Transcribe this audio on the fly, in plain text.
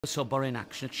Saw Boro in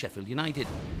action at Sheffield United.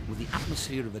 With the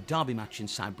atmosphere of a derby match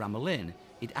inside Bramall Lane,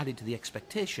 it added to the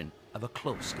expectation of a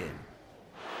close game.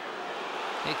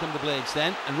 Here come the Blades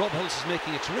then, and Rob Hulse is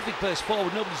making a terrific burst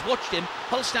forward. Nobody's watched him.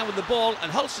 Hulse down with the ball,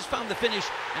 and Hulse has found the finish,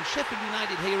 and Sheffield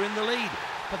United here in the lead.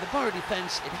 But the Boro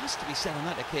defence, it has to be said on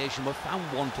that occasion, were found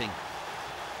wanting.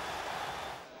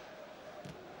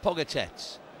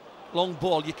 Pogatetz. Long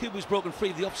ball, Yakubu's broken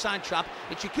free of the offside trap.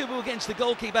 It's Yakubu against the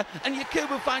goalkeeper, and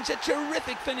Yakubu finds a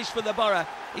terrific finish for the Boro.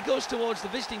 He goes towards the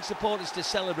visiting supporters to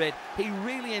celebrate. He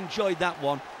really enjoyed that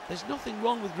one. There's nothing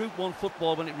wrong with Route 1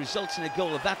 football when it results in a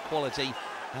goal of that quality,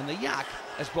 and the Yak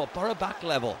has brought Boro back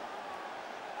level.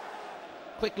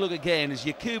 Quick look again as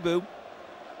Yakubu,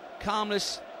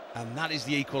 calmness, and that is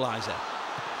the equaliser.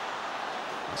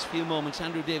 Last few moments,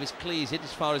 Andrew Davis clears it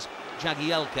as far as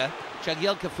Jagielka.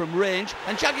 Jagielka from range,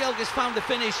 and Jagielka's found the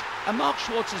finish, and Mark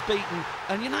Schwartz is beaten,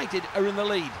 and United are in the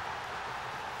lead.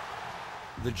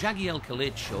 The Jagielka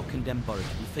late show condemned Boro to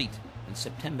defeat, and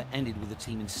September ended with the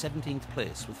team in 17th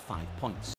place with 5 points.